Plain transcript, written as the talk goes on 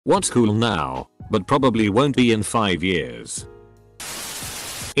What's cool now, but probably won't be in 5 years?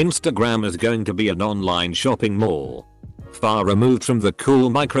 Instagram is going to be an online shopping mall. Far removed from the cool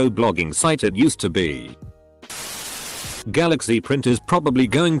microblogging site it used to be. Galaxy print is probably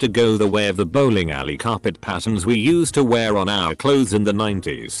going to go the way of the bowling alley carpet patterns we used to wear on our clothes in the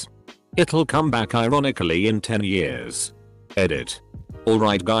 90s. It'll come back ironically in 10 years. Edit.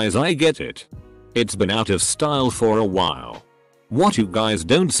 Alright guys, I get it. It's been out of style for a while. What you guys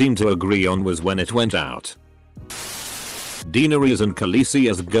don't seem to agree on was when it went out. Daenerys and Khaleesi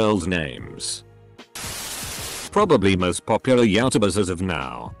as girls' names. Probably most popular YouTubers as of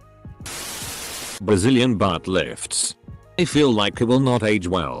now. Brazilian butt lifts. I feel like it will not age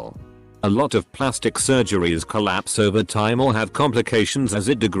well. A lot of plastic surgeries collapse over time or have complications as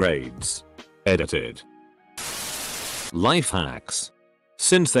it degrades. Edited. Life hacks.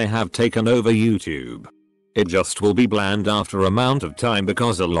 Since they have taken over YouTube, it just will be bland after amount of time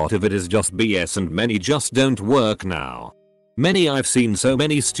because a lot of it is just BS and many just don't work now. I've seen so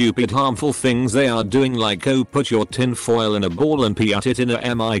many stupid harmful things they are doing, like put your tin foil in a ball and pee at it in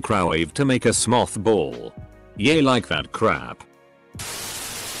a microwave to make a Smoth ball. Yay, like that crap.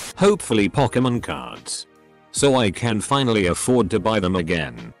 Hopefully Pokemon cards. So I can finally afford to buy them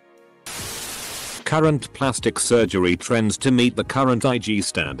again. Current plastic surgery trends to meet the current IG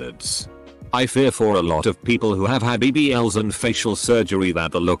standards. I fear for a lot of people who have had BBLs and facial surgery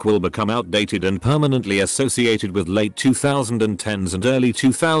that the look will become outdated and permanently associated with late 2010s and early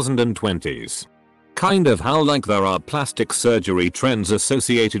 2020s. Kind of how like there are plastic surgery trends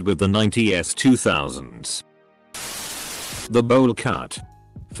associated with the 90s 2000s. The bowl cut.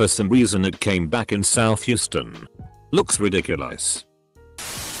 For some reason it came back in South Houston. Looks ridiculous.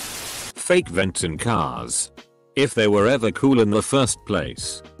 Fake vents in cars. If they were ever cool in the first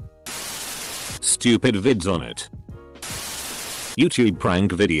place. Stupid vids on it. YouTube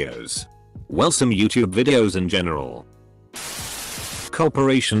prank videos. Well, some YouTube videos in general.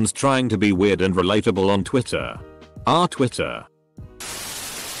 Corporations trying to be weird and relatable on Twitter. Our Twitter.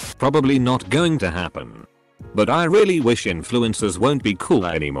 Probably not going to happen. But I really wish influencers won't be cool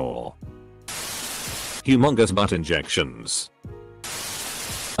anymore. Humongous butt injections.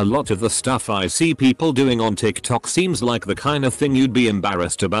 A lot of the stuff I see people doing on TikTok seems like the kind of thing you'd be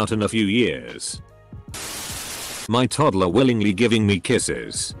embarrassed about in a few years. My toddler willingly giving me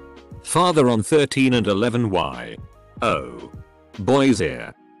kisses. Father on 13 and 11 why? Oh. Boys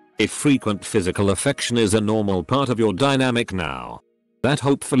here. If frequent physical affection is a normal part of your dynamic now, that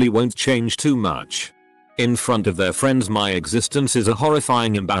hopefully won't change too much. In front of their friends my existence is a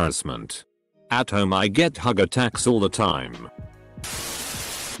horrifying embarrassment. At home I get hug attacks all the time.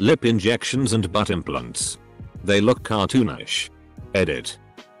 Lip injections and butt implants. They look cartoonish. Edit.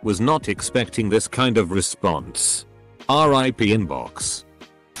 Was not expecting this kind of response. RIP inbox.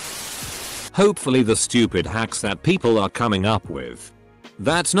 Hopefully the stupid hacks that people are coming up with.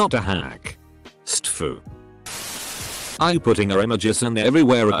 That's not a hack. Stfu. I putting our images and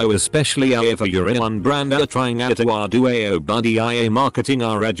everywhere especially if you're one brand are trying out to do buddy marketing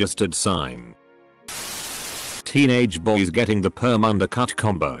our registered sign. Teenage boys getting the perm undercut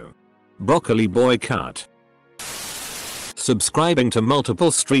combo. Broccoli boy cut. Subscribing to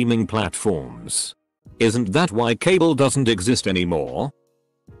multiple streaming platforms. Isn't that why cable doesn't exist anymore?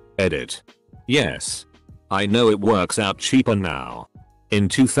 Edit. Yes. I know it works out cheaper now. In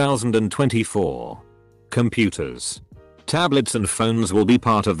 2024. Computers, tablets and phones will be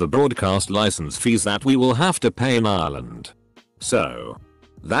part of the broadcast license fees that we will have to pay in Ireland. So,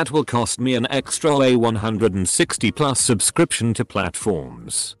 that will cost me an extra $160+ subscription to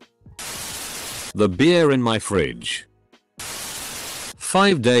platforms. The beer in my fridge.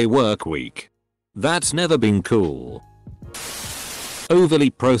 5-day work week. That's never been cool. Overly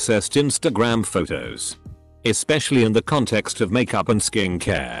processed Instagram photos. Especially in the context of makeup and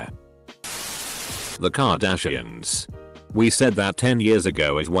skincare. The Kardashians. We said that 10 years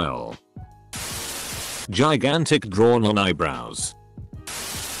ago as well. Gigantic drawn on eyebrows.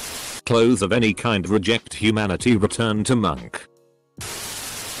 Clothes of any kind reject humanity, return to monk.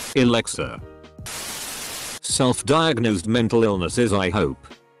 Alexa. Self-diagnosed mental illnesses I hope.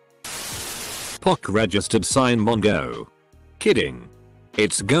 POC registered sign Mongo. Kidding.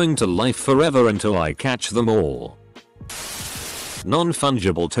 It's going to life forever until I catch them all.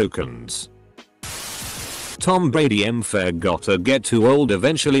 Non-fungible tokens. Tom Brady fair gotta get too old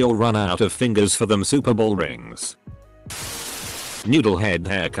eventually or run out of fingers for them Super Bowl rings. Noodle head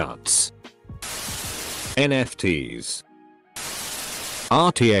haircuts. NFTs.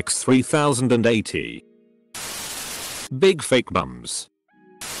 RTX 3080. Big fake bums.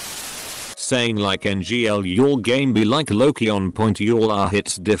 saying like NGL your game be like Loki on point y'all are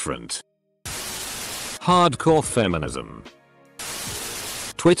hits different. Hardcore feminism.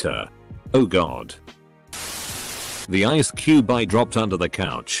 Twitter. Oh god. The ice cube I dropped under the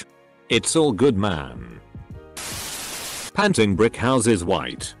couch. It's all good man. Panting brick houses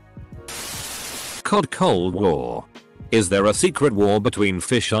white. COD Cold War. Is there a secret war between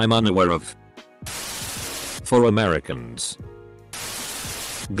fish I'm unaware of? For Americans.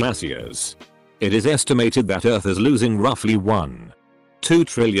 Glaciers. It is estimated that Earth is losing roughly 1.2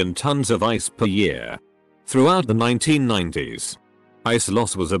 trillion tons of ice per year. Throughout the 1990s, ice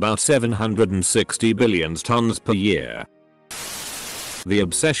loss was about 760 billion tons per year. The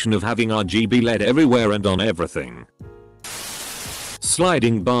obsession of having RGB LED everywhere and on everything.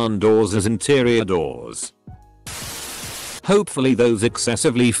 Sliding barn doors as interior doors. Hopefully those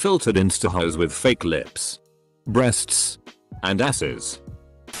excessively filtered Insta-hoes with fake lips, breasts, and asses.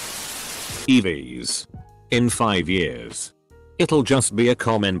 EVs. In 5 years. It'll just be a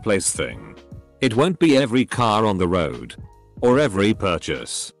commonplace thing. It won't be every car on the road. Or every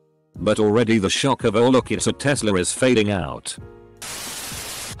purchase. But already the shock of oh look it's a Tesla is fading out.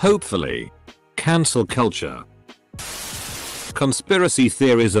 Hopefully. Cancel culture. Conspiracy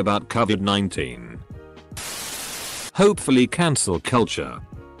theories about COVID-19. Hopefully cancel culture.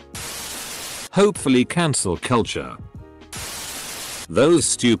 Hopefully cancel culture. Those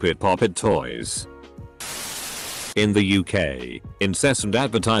stupid poppet toys. In the UK, incessant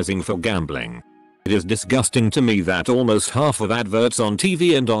advertising for gambling. It is disgusting to me that almost half of adverts on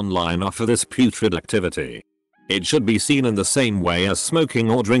TV and online are for this putrid activity. It should be seen in the same way as smoking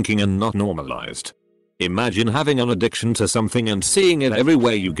or drinking and not normalized. Imagine having an addiction to something and seeing it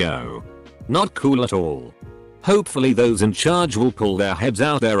everywhere you go. Not cool at all. Hopefully those in charge will pull their heads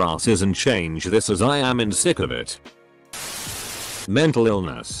out their asses and change this as I am in sick of it. Mental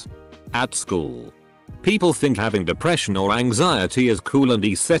illness. At school. People think having depression or anxiety is cool and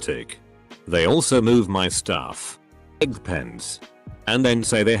aesthetic. They also move my stuff. Egg pens. And then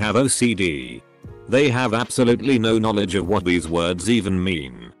say they have OCD. They have absolutely no knowledge of what these words even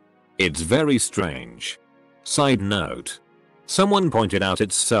mean. It's very strange. Side note. Someone pointed out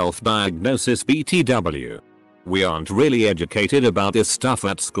it's self-diagnosis BTW. We aren't really educated about this stuff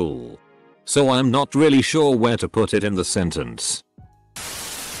at school. So I'm not really sure where to put it in the sentence.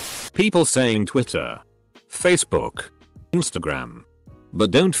 People saying Twitter, Facebook, Instagram.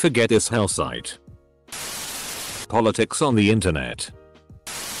 But don't forget this hell site. Politics on the internet.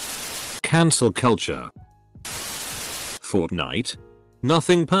 Cancel culture. Fortnite.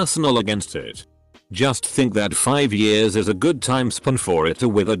 Nothing personal against it. Just think that 5 years is a good time span for it to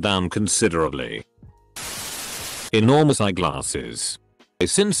wither down considerably. Enormous eyeglasses. I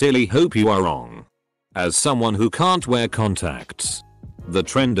sincerely hope you are wrong. As someone who can't wear contacts, the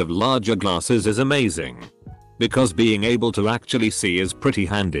trend of larger glasses is amazing. Because being able to actually see is pretty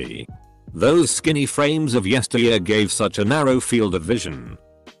handy. Those skinny frames of yesteryear gave such a narrow field of vision.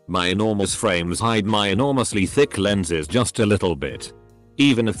 My enormous frames hide my enormously thick lenses just a little bit.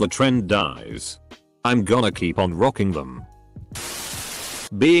 Even if the trend dies, I'm gonna keep on rocking them.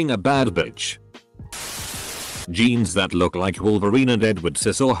 Being a bad bitch. Jeans that look like Wolverine and Edward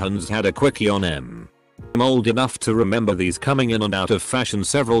Scissorhands had a quickie on them. I'm old enough to remember these coming in and out of fashion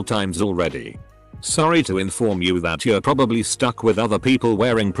several times already. Sorry to inform you that you're probably stuck with other people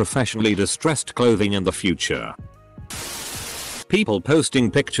wearing professionally distressed clothing in the future. People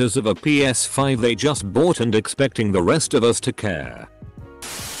posting pictures of a PS5 they just bought and expecting the rest of us to care.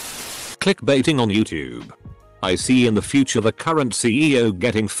 Clickbaiting on YouTube. I see in the future the current CEO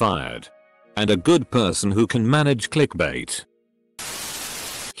getting fired. And a good person who can manage clickbait.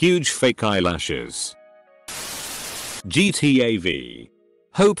 Huge fake eyelashes. GTA V.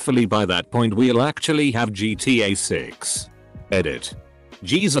 Hopefully by that point we'll actually have GTA 6. Edit.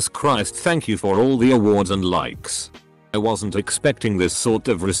 Jesus Christ, thank you for all the awards and likes. I wasn't expecting this sort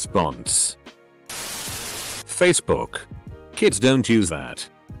of response. Facebook. Kids don't use that.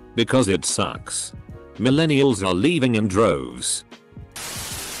 Because it sucks. Millennials are leaving in droves.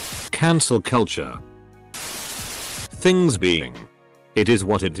 Cancel culture. Things being. It is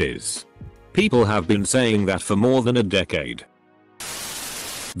what it is. People have been saying that for more than a decade.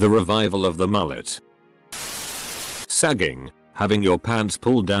 The revival of the mullet. Sagging. Having your pants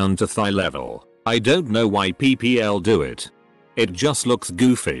pulled down to thigh level. I don't know why PPL do it. It just looks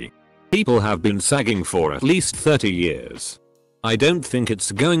goofy. People have been sagging for at least 30 years. I don't think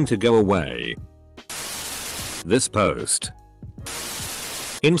it's going to go away. This post.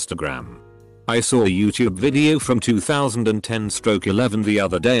 Instagram. I saw a YouTube video from 2010/11 the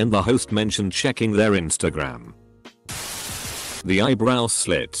other day and the host mentioned checking their Instagram. The eyebrow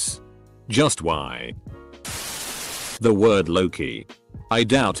slits. Just why? The word Loki. I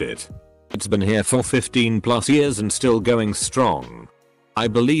doubt it. It's been here for 15 plus years and still going strong. I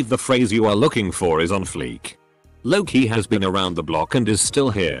believe the phrase you are looking for is on fleek. Loki has been around the block and is still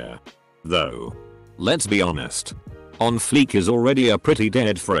here. Though. Let's be honest. On fleek is already a pretty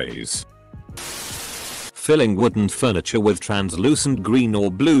dead phrase. Filling wooden furniture with translucent green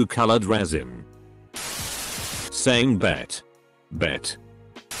or blue colored resin. Saying bet. Bet.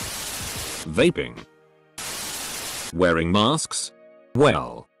 Vaping. Wearing masks?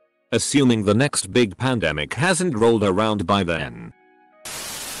 Well. Assuming the next big pandemic hasn't rolled around by then.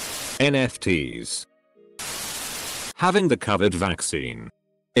 NFTs. Having the COVID vaccine.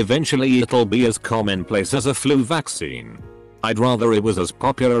 Eventually it'll be as commonplace as a flu vaccine. I'd rather it was as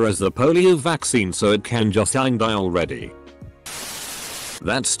popular as the polio vaccine so it can just die already.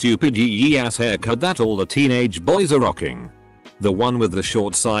 That stupid yee ass haircut that all the teenage boys are rocking. The one with the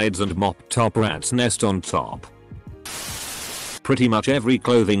short sides and mop top rat's nest on top. Pretty much every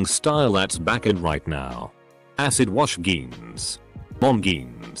clothing style that's back in right now. Acid wash jeans. Mom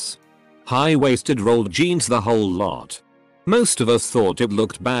jeans. High-waisted rolled jeans, the whole lot. Most of us thought it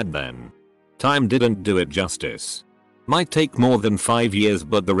looked bad then. Time didn't do it justice. Might take more than 5 years,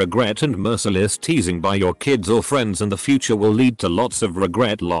 but the regret and merciless teasing by your kids or friends in the future will lead to lots of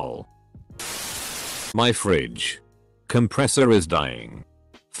regret lol. My fridge. Compressor is dying.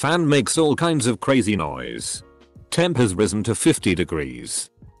 Fan makes all kinds of crazy noise. Temp has risen to 50 degrees.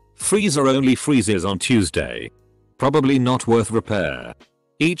 Freezer only freezes on Tuesday. Probably not worth repair.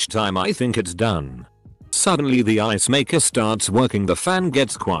 Each time I think it's done, suddenly the ice maker starts working, the fan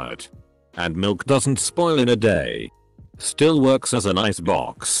gets quiet. And milk doesn't spoil in a day. Still works as an ice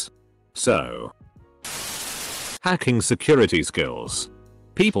box. So. Hacking security skills.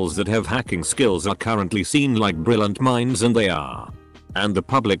 Peoples that have hacking skills are currently seen like brilliant minds, and they are. And the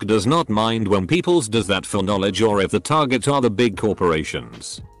public does not mind when peoples does that for knowledge or if the target are the big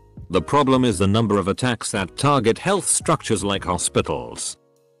corporations. The problem is the number of attacks that target health structures like hospitals.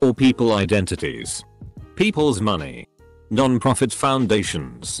 Or people identities. People's money. Non-profit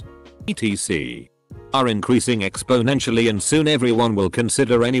foundations. etc. are increasing exponentially, and soon everyone will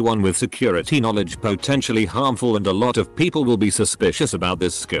consider anyone with security knowledge potentially harmful, and a lot of people will be suspicious about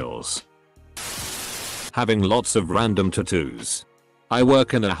these skills. Having lots of random tattoos. I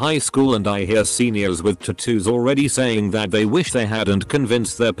work in a high school and I hear seniors with tattoos already saying that they wish they hadn't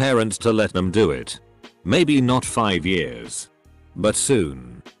convinced their parents to let them do it. Maybe not 5 years. But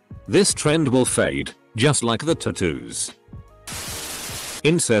soon. This trend will fade, just like the tattoos.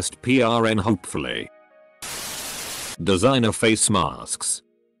 Incest PRN hopefully. Designer face masks.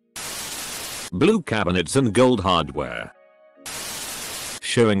 Blue cabinets and gold hardware.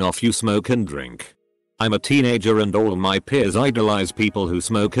 Showing off you smoke and drink. I'm a teenager and all my peers idolize people who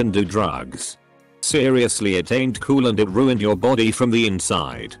smoke and do drugs. Seriously, it ain't cool and it ruined your body from the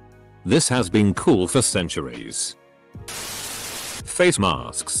inside. This has been cool for centuries. Face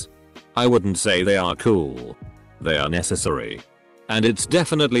masks. I wouldn't say they are cool. They are necessary. And it's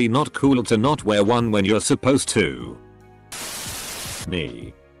definitely not cool to not wear one when you're supposed to.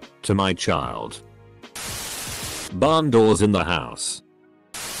 Me. To my child. Barn doors in the house.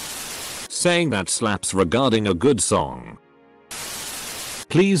 Saying that slaps regarding a good song.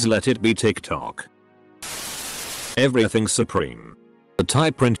 Please let it be TikTok. Everything Supreme. The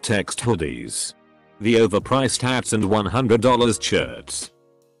Thai print text hoodies. The overpriced hats and $100 shirts.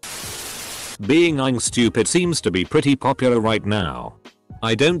 Being stupid seems to be pretty popular right now.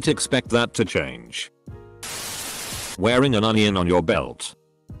 I don't expect that to change. Wearing an onion on your belt.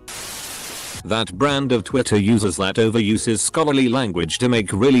 That brand of Twitter users that overuses scholarly language to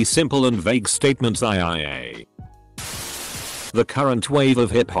make really simple and vague statements. The current wave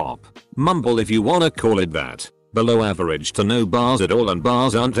of hip hop, mumble if you wanna call it that, below average to no bars at all, and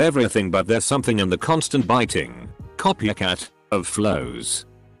bars aren't everything, but there's something in the constant biting, copycat, of flows,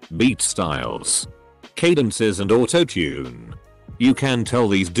 beat styles, cadences and auto-tune. You can tell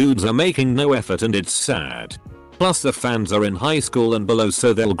these dudes are making no effort and it's sad. Plus the fans are in high school and below,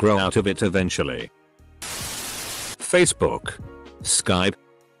 so they'll grow out of it eventually. Facebook. Skype.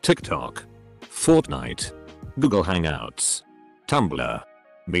 TikTok. Fortnite. Google Hangouts. Tumblr.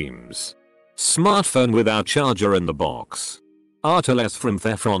 Memes. Smartphone without charger in the box. RTLS from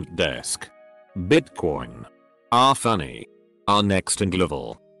their front desk. Bitcoin. Are funny. Are next in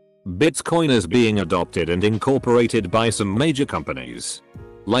level. Bitcoin is being adopted and incorporated by some major companies.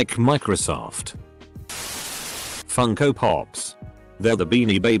 Like Microsoft. Funko Pops. They're the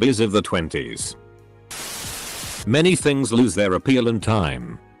Beanie Babies of the 20s. Many things lose their appeal in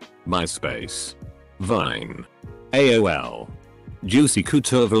time. MySpace. Vine. AOL. Juicy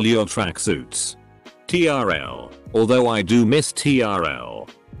couture velour tracksuits. TRL. Although I do miss TRL.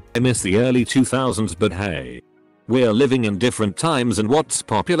 I miss the early 2000s, but hey. We're living in different times and what's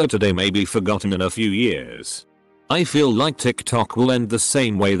popular today may be forgotten in a few years. I feel like TikTok will end the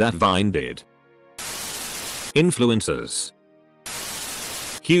same way that Vine did. Influencers.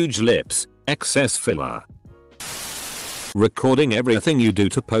 Huge lips, excess filler. Recording everything you do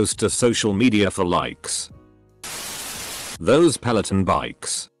to post to social media for likes. Those Peloton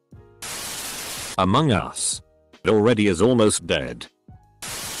bikes. Among Us. It already is almost dead.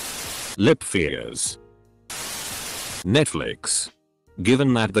 Lip fears. Netflix.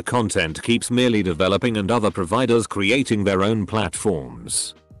 Given that the content keeps merely developing and other providers creating their own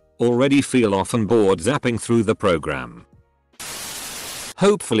platforms. Already feel often bored zapping through the program.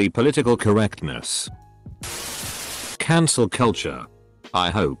 Hopefully political correctness. Cancel culture.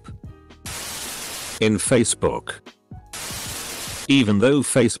 I hope. In Facebook. Even though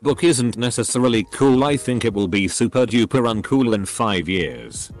Facebook isn't necessarily cool, I think it will be super duper uncool in 5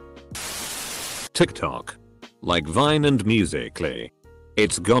 years. TikTok. Like Vine and Musical.ly.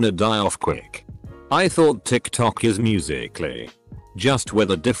 It's gonna die off quick. I thought TikTok is Musical.ly. Just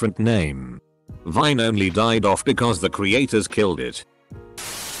with a different name. Vine only died off because the creators killed it.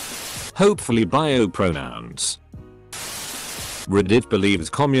 Hopefully bio pronouns. Reddit believes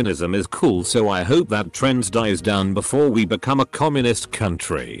communism is cool, so I hope that trend dies down before we become a communist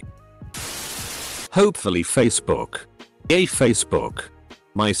country. Hopefully Facebook. Yay Facebook.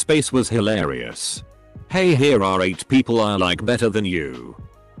 MySpace was hilarious. Hey, here are 8 people I like better than you.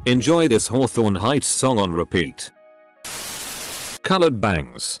 Enjoy this Hawthorne Heights song on repeat. Colored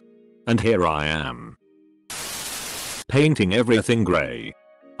bangs. And here I am. Painting everything grey.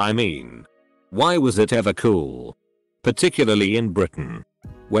 I mean, why was it ever cool? Particularly in Britain,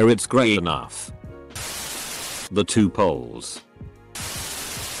 where it's grey enough. The two poles.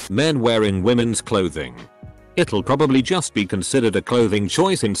 Men wearing women's clothing. It'll probably just be considered a clothing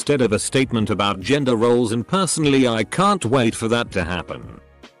choice instead of a statement about gender roles, and personally I can't wait for that to happen.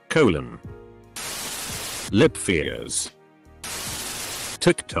 Lip fears.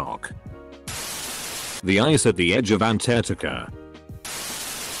 TikTok. The ice at the edge of Antarctica.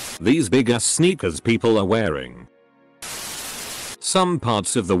 These big ass sneakers people are wearing. Some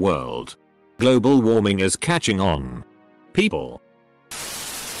parts of the world. Global warming is catching on. People.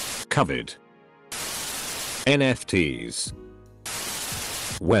 COVID. NFTs.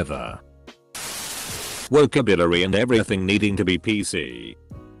 Weather. Vocabulary and everything needing to be PC.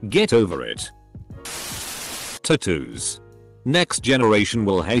 Get over it. Tattoos. Next generation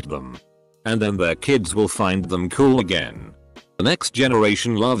will hate them. And then their kids will find them cool again. The next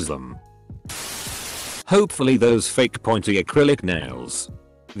generation loves them. Hopefully those fake pointy acrylic nails.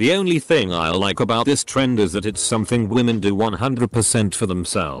 The only thing I like about this trend is that it's something women do 100% for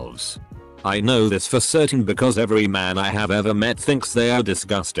themselves. I know this for certain because every man I have ever met thinks they are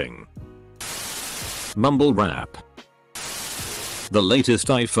disgusting. Mumble rap. The latest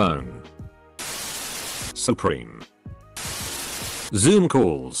iPhone. Supreme. Zoom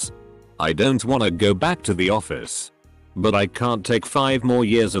calls. I don't wanna go back to the office. But I can't take 5 more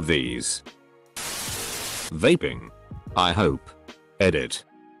years of these. Vaping. I hope. Edit.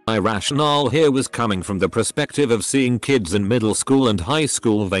 My rationale here was coming from the perspective of seeing kids in middle school and high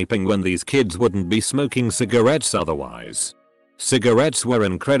school vaping when these kids wouldn't be smoking cigarettes otherwise. Cigarettes were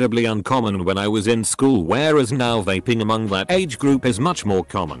incredibly uncommon when I was in school, whereas now vaping among that age group is much more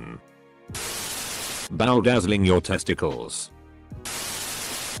common. Dazzling your testicles.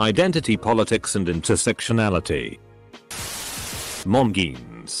 Identity politics and intersectionality.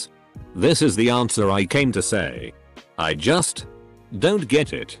 Momgeens. This is the answer I came to say. I just don't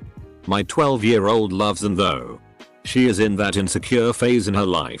get it. My 12-year-old loves them though. She is in that insecure phase in her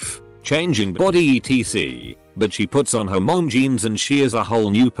life, changing body etc, but she puts on her mom jeans and she is a whole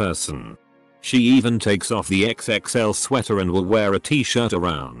new person. She even takes off the XXL sweater and will wear a t-shirt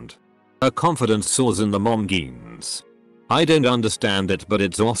around. Her confidence soars in the mom jeans. I don't understand it, but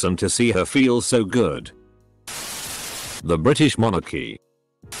it's awesome to see her feel so good. The British monarchy.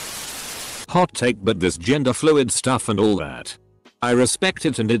 Hot take, but this gender fluid stuff and all that. I respect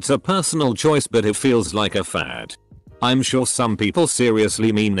it and it's a personal choice, but it feels like a fad. I'm sure some people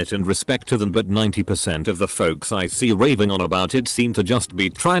seriously mean it and respect to them, but 90% of the folks I see raving on about it seem to just be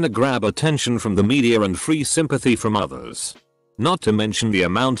trying to grab attention from the media and free sympathy from others. Not to mention the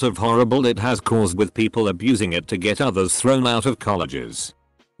amount of horrible it has caused with people abusing it to get others thrown out of colleges.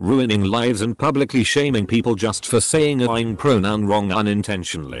 Ruining lives and publicly shaming people just for saying a pronoun wrong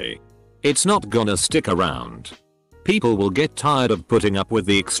unintentionally. It's not gonna stick around. People will get tired of putting up with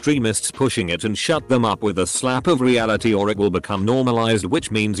the extremists pushing it and shut them up with a slap of reality, or it will become normalized, which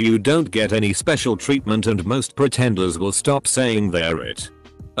means you don't get any special treatment and most pretenders will stop saying they're it.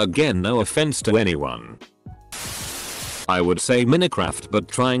 Again, no offense to anyone. I would say Minecraft, but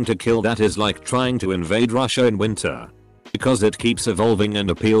trying to kill that is like trying to invade Russia in winter. Because it keeps evolving and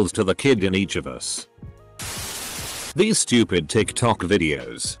appeals to the kid in each of us. These stupid TikTok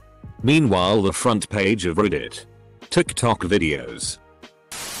videos. Meanwhile, the front page of Reddit. TikTok videos.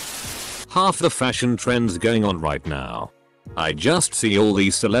 Half the fashion trends going on right now. I just see all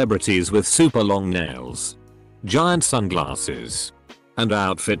these celebrities with super long nails, giant sunglasses, and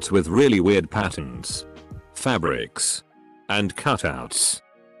outfits with really weird patterns, fabrics, and cutouts.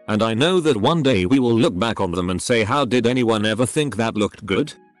 And I know that one day we will look back on them and say, how did anyone ever think that looked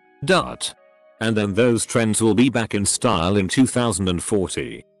good? And then those trends will be back in style in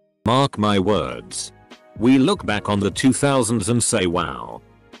 2040. Mark my words. We look back on the 2000s and say, wow.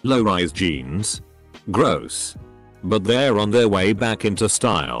 Low-rise jeans? Gross. But they're on their way back into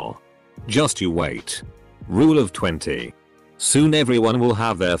style. Just you wait. Rule of 20. Soon everyone will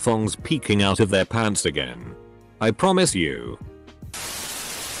have their thongs peeking out of their pants again. I promise you.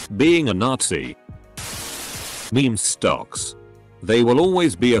 Being a Nazi. Meme stocks. They will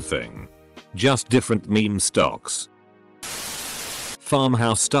always be a thing. Just different meme stocks.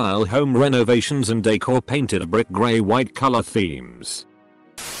 Farmhouse style home renovations and decor painted brick grey white color themes.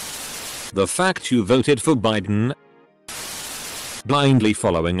 The fact you voted for Biden. Blindly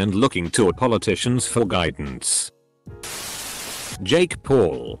following and looking to politicians for guidance. Jake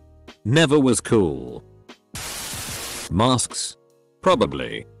Paul. Never was cool. Masks?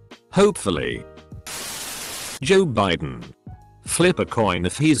 Probably. Hopefully. Joe Biden. Flip a coin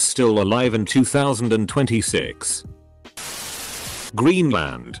if he's still alive in 2026.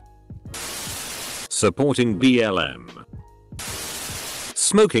 Greenland. Supporting BLM.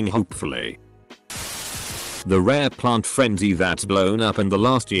 Smoking hopefully. The rare plant frenzy that's blown up in the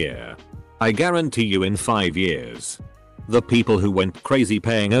last year. I guarantee you in 5 years. The people who went crazy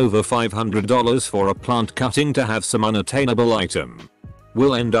paying over $500 for a plant cutting to have some unattainable item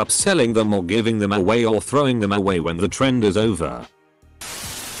will end up selling them or giving them away or throwing them away when the trend is over.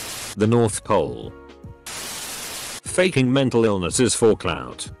 The North Pole. Faking mental illnesses for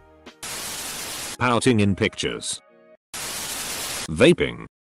clout. Pouting in pictures. Vaping.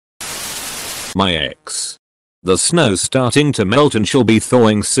 My ex. The snow's starting to melt and she'll be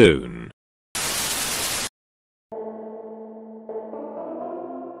thawing soon.